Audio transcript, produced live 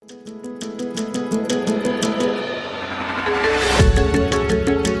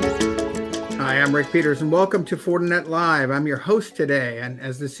I'm Rick Peters, and welcome to Fortinet Live. I'm your host today, and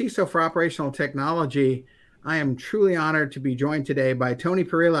as the CISO for Operational Technology, I am truly honored to be joined today by Tony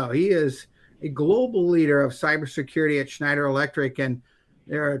Perillo. He is a global leader of cybersecurity at Schneider Electric, and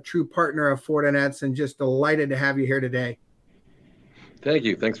they're a true partner of Fortinet's, and just delighted to have you here today. Thank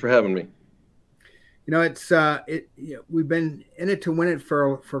you. Thanks for having me. You know, we've been in it to win it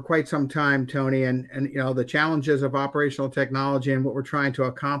for quite some time, Tony, and you know, the challenges of operational technology and what we're trying to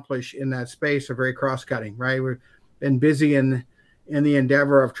accomplish in that space are very cross-cutting, right? We've been busy in the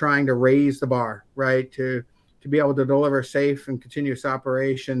endeavor of trying to raise the bar, right, to be able to deliver safe and continuous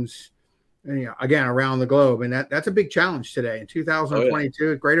operations, you know, again, around the globe, and that's a big challenge today in 2022. Oh,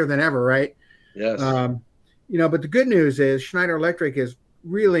 yeah. Greater than ever, right? Yes. You know, but the good news is Schneider Electric is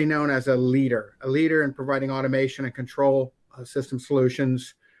really known as a leader in providing automation and control system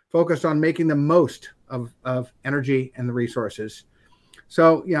solutions focused on making the most of energy and the resources.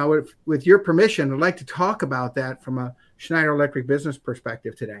 So, you know, with your permission, I'd like to talk about that from a Schneider Electric business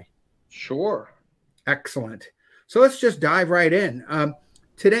perspective today. Sure. Excellent. So let's just dive right in.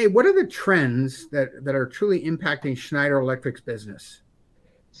 Today, what are the trends that are truly impacting Schneider Electric's business?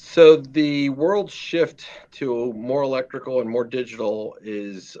 So the world shift to more electrical and more digital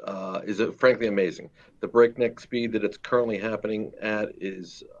is frankly amazing. The breakneck speed that it's currently happening at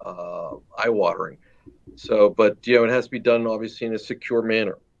is eye-watering. So, but you know, it has to be done obviously in a secure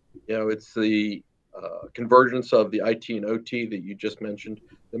manner. You know, it's the convergence of the IT and OT that you just mentioned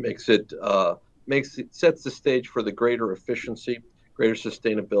that sets the stage for the greater efficiency, greater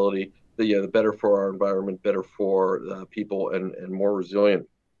sustainability. The better for our environment, better for people, and more resilient.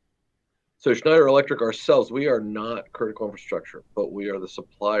 So Schneider Electric ourselves, we are not critical infrastructure, but we are the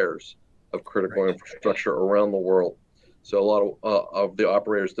suppliers of critical infrastructure around the world. So a lot of the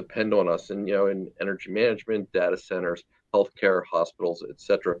operators depend on us, and you know, in energy management, data centers, healthcare, hospitals,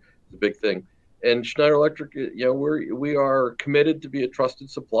 etc. It's a big thing. And Schneider Electric, you know, we are committed to be a trusted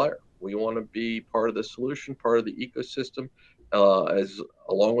supplier. We want to be part of the solution, part of the ecosystem, as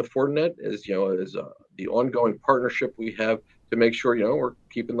along with Fortinet, as you know, as the ongoing partnership we have to make sure, you know, we're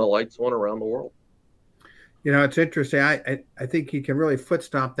keeping the lights on around the world. You know, it's interesting. I think you can really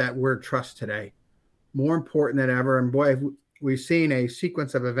footstop that word trust today. More important than ever. And boy, we've seen a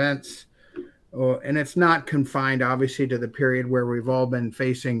sequence of events, and it's not confined, obviously, to the period where we've all been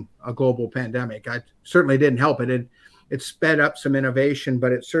facing a global pandemic. I certainly didn't help it. It sped up some innovation,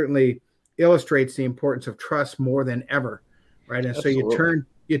 but it certainly illustrates the importance of trust more than ever, right? And Absolutely. So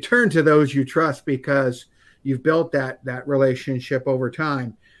you turn to those you trust because you've built that relationship over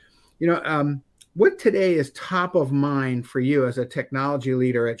time. You know, what today is top of mind for you as a technology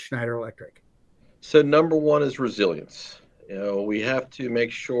leader at Schneider Electric? So number one is resilience. You know, we have to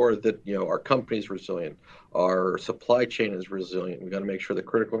make sure that, you know, our company is resilient, our supply chain is resilient. We got to make sure the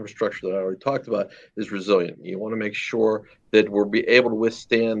critical infrastructure that I already talked about is resilient. You want to make sure that we'll be able to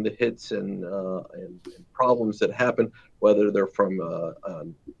withstand the hits and problems that happen, whether they're from a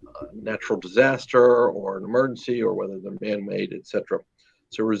natural disaster or an emergency, or whether they're man-made, etc.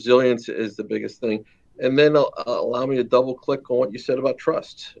 So resilience is the biggest thing. And then allow me to double click on what you said about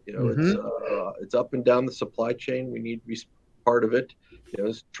trust. You know, it's up and down the supply chain. We need to be part of it. You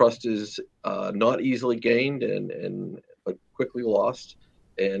know, trust is not easily gained but quickly lost,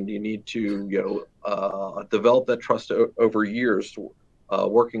 and you need to, you know, develop that trust over years,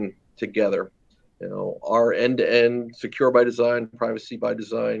 working together. You know, our end-to-end secure by design, privacy by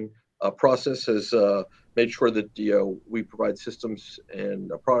design process has made sure that, you know, we provide systems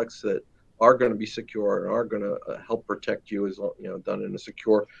and products that are going to be secure and are going to help protect you, as you know, done in a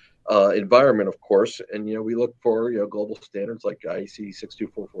secure environment, of course. And you know, we look for, you know, global standards like IEC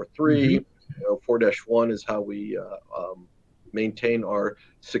 62443. You know, 4-1 is how we maintain our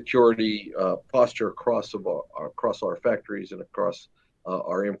security posture across our factories and across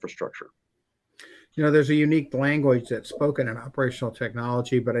our infrastructure. You know, there's a unique language that's spoken in operational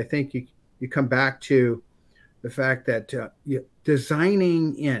technology, but I think you come back to the fact that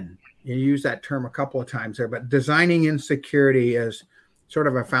designing in, you use that term a couple of times there, but designing in security is sort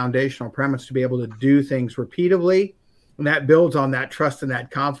of a foundational premise to be able to do things repeatably. And that builds on that trust and that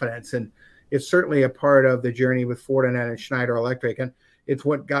confidence. And it's certainly a part of the journey with Fortinet and Schneider Electric. And it's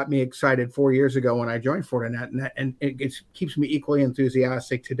what got me excited 4 years ago when I joined Fortinet. And it keeps me equally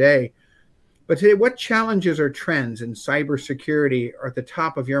enthusiastic today. But today, what challenges or trends in cybersecurity are at the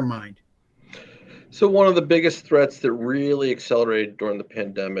top of your mind? So one of the biggest threats that really accelerated during the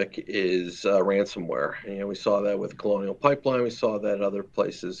pandemic is ransomware. We saw that with Colonial Pipeline. We saw that other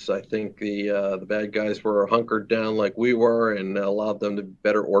places. I think the bad guys were hunkered down like we were, and allowed them to be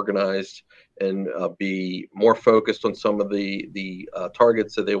better organized and be more focused on some of the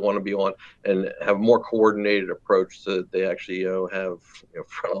targets that they want to be on, and have a more coordinated approach so that they actually have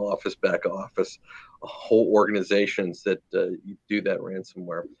front office, back office, whole organizations that do that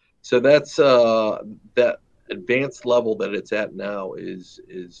ransomware. So that's that advanced level that it's at now is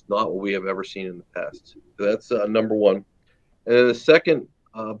not what we have ever seen in the past. So that's number one. And then the second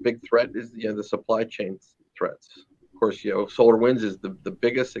big threat is the supply chain threats. Of course, SolarWinds is the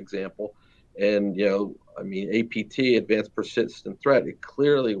biggest example, and I mean, APT, Advanced Persistent Threat, it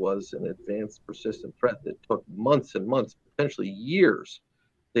clearly was an advanced persistent threat that took months and months, potentially years,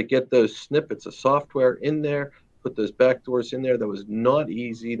 to get those snippets of software in there, put those backdoors in there. That was not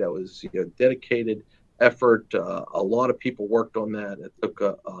easy. That was dedicated effort. A lot of people worked on that. It took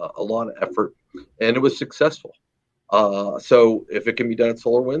a lot of effort, and it was successful. So if it can be done at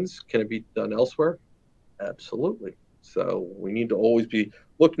SolarWinds, can it be done elsewhere? Absolutely. So we need to always be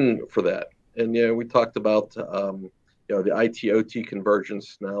looking for that. And we talked about the IT OT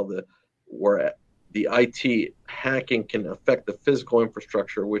convergence now, where the IT hacking can affect the physical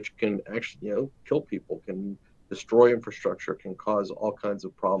infrastructure, which can actually kill people, can destroy infrastructure, can cause all kinds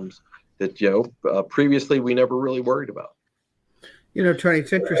of problems that previously we never really worried about. Tony,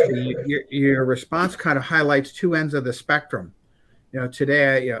 it's interesting. Your response kind of highlights two ends of the spectrum.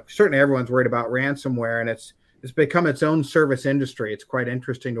 Today, certainly everyone's worried about ransomware, and it's become its own service industry. It's quite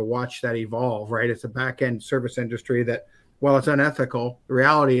interesting to watch that evolve, right? It's a back-end service industry that, while it's unethical, the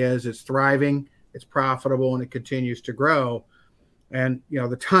reality is it's thriving, it's profitable, and it continues to grow. And,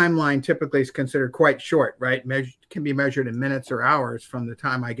 the timeline typically is considered quite short, right? Can be measured in minutes or hours from the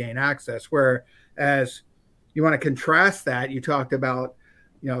time I gain access. Whereas you want to contrast that, you talked about,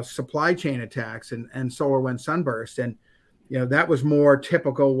 supply chain attacks and SolarWinds Sunburst. And, that was more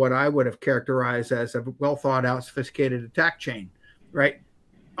typical, what I would have characterized as a well thought out, sophisticated attack chain, right?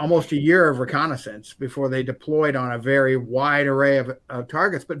 Almost a year of reconnaissance before they deployed on a very wide array of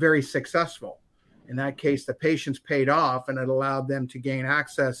targets, but very successful. In that case, the patience paid off, and it allowed them to gain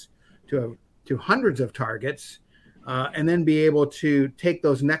access to hundreds of targets, and then be able to take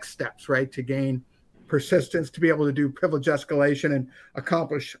those next steps, right, to gain persistence, to be able to do privilege escalation and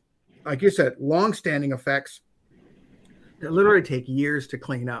accomplish, like you said, long-standing effects that literally take years to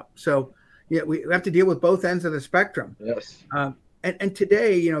clean up. So, we have to deal with both ends of the spectrum. Yes. And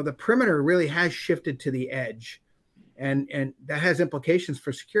today, the perimeter really has shifted to the edge. And that has implications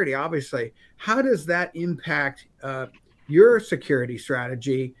for security, obviously. How does that impact your security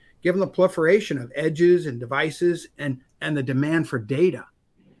strategy, given the proliferation of edges and devices and the demand for data?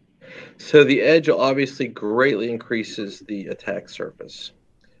 So the edge obviously greatly increases the attack surface,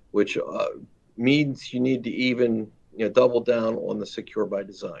 which means you need to even double down on the secure by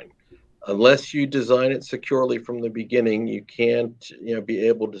design. Unless you design it securely from the beginning, you can't be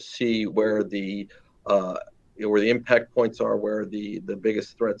able to see where the impact points are, where the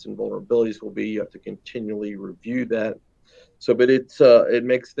biggest threats and vulnerabilities will be. You have to continually review that. So, but it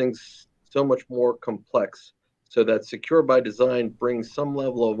makes things so much more complex. So that secure by design brings some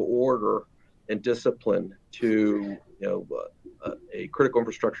level of order and discipline to a critical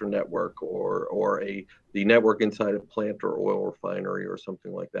infrastructure network, or the network inside a plant or oil refinery or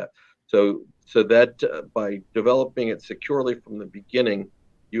something like that. So that by developing it securely from the beginning,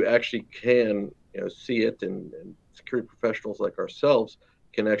 you actually can see it, and security professionals like ourselves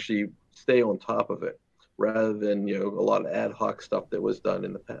can actually stay on top of it, rather than a lot of ad hoc stuff that was done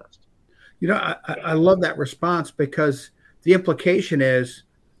in the past. I love that response, because the implication is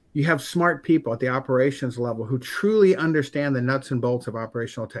you have smart people at the operations level who truly understand the nuts and bolts of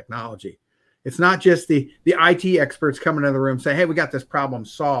operational technology. It's not just the IT experts coming into the room saying, hey, we got this problem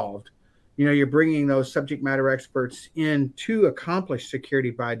solved. You're bringing those subject matter experts in to accomplish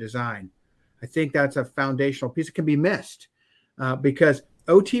security by design. I think that's a foundational piece. It can be missed because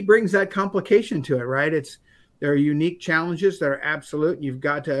OT brings that complication to it, right? There are unique challenges that are absolute. You've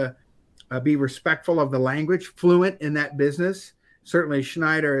got to be respectful of the language, fluent in that business. Certainly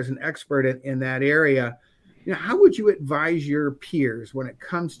Schneider is an expert in that area. How would you advise your peers when it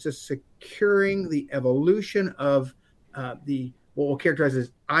comes to securing the evolution of what we'll characterize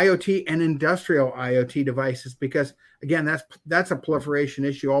as IoT and industrial IoT devices? Because again, that's a proliferation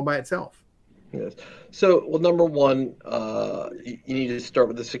issue all by itself. Yes. So, well, number one, you need to start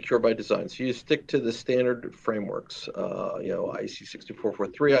with the secure by design. So you stick to the standard frameworks. IEC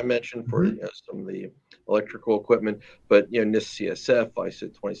 62443 I mentioned for some of the electrical equipment, but NIST CSF,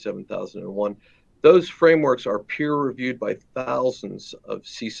 ISO 27001. Those frameworks are peer reviewed by thousands of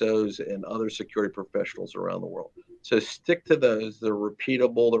CISOs and other security professionals around the world. So stick to those. They're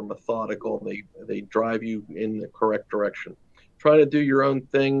repeatable, they're methodical, they drive you in the correct direction. Trying to do your own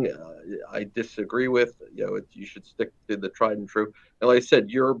thing, I disagree with. You should stick to the tried and true. And like I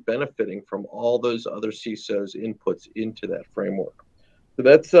said, you're benefiting from all those other CISOs' inputs into that framework. So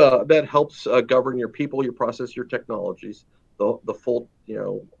that helps govern your people, your process, your technologies, the full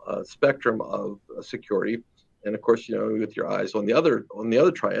spectrum of security, and of course with your eyes on the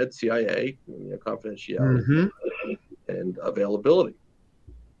other triad, CIA, confidentiality and availability.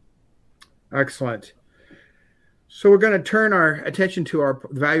 Excellent. So we're going to turn our attention to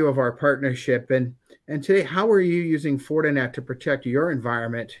the value of our partnership, and today, how are you using Fortinet to protect your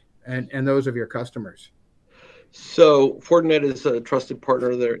environment and those of your customers? So Fortinet is a trusted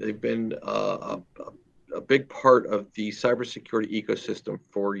partner. They've been a big part of the cybersecurity ecosystem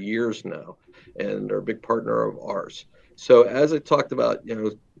for years now, and they're a big partner of ours. So as I talked about,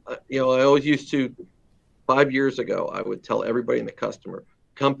 I always used to, 5 years ago, I would tell everybody in the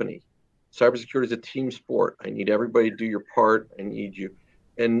company, cybersecurity is a team sport. I need everybody to do your part. I need you.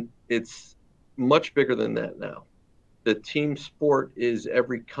 And it's much bigger than that now. The team sport is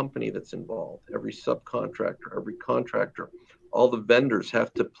every company that's involved, every subcontractor, every contractor. All the vendors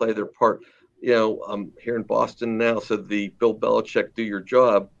have to play their part. I'm here in Boston now, so the Bill Belichick "do your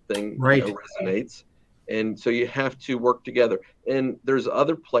job" thing resonates. And so you have to work together. And there's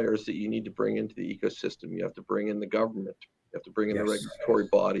other players that you need to bring into the ecosystem. You have to bring in the government. You have to bring in the regulatory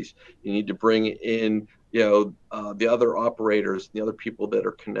bodies. You need to bring in, the other operators, the other people that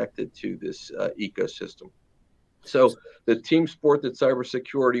are connected to this ecosystem. So the team sport that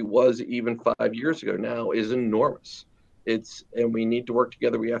cybersecurity was even 5 years ago now is enormous. And we need to work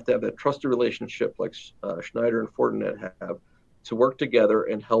together. We have to have that trusted relationship like Schneider and Fortinet have, to work together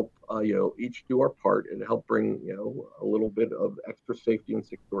and help each do our part and help bring a little bit of extra safety and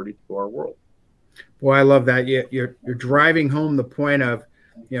security to our world. Boy, I love that. You're driving home the point of,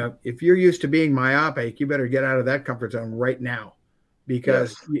 if you're used to being myopic, you better get out of that comfort zone right now,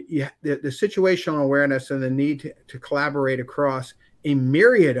 because the situational awareness and the need to collaborate across a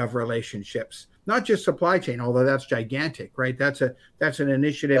myriad of relationships, not just supply chain, although that's gigantic, right? That's an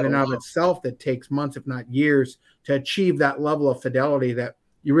initiative in of itself that takes months, if not years, to achieve that level of fidelity that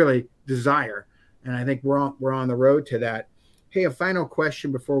you really desire. And I think we're on the road to that. Hey, a final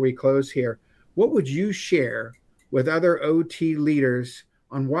question before we close here. What would you share with other OT leaders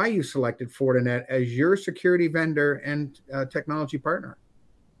on why you selected Fortinet as your security vendor and technology partner?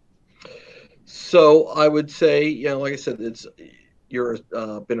 So I would say, like I said, you're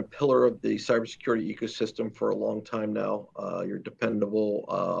been a pillar of the cybersecurity ecosystem for a long time now. You're dependable.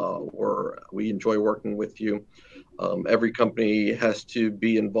 We enjoy working with you. Every company has to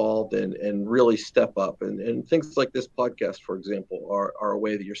be involved and really step up. And things like this podcast, for example, are a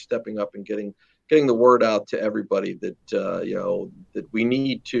way that you're stepping up and getting the word out to everybody that that we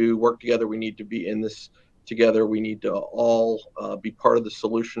need to work together. We need to be in this together. We need to all be part of the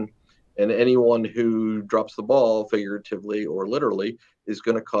solution. And anyone who drops the ball, figuratively or literally, is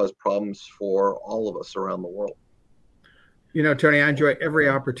going to cause problems for all of us around the world. Tony, I enjoy every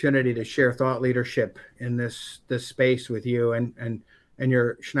opportunity to share thought leadership in this space with you and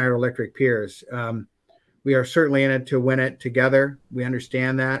your Schneider Electric peers. We are certainly in it to win it together. We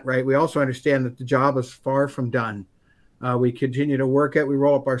understand that, right? We also understand that the job is far from done. We continue to work it. We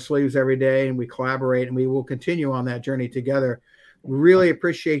roll up our sleeves every day and we collaborate, and we will continue on that journey together. We really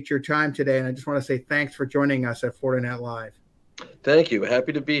appreciate your time today, and I just want to say thanks for joining us at Fortinet Live. Thank you.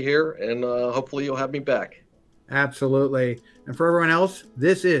 Happy to be here, and hopefully you'll have me back. Absolutely. And for everyone else,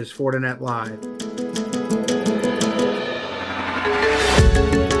 this is Fortinet Live.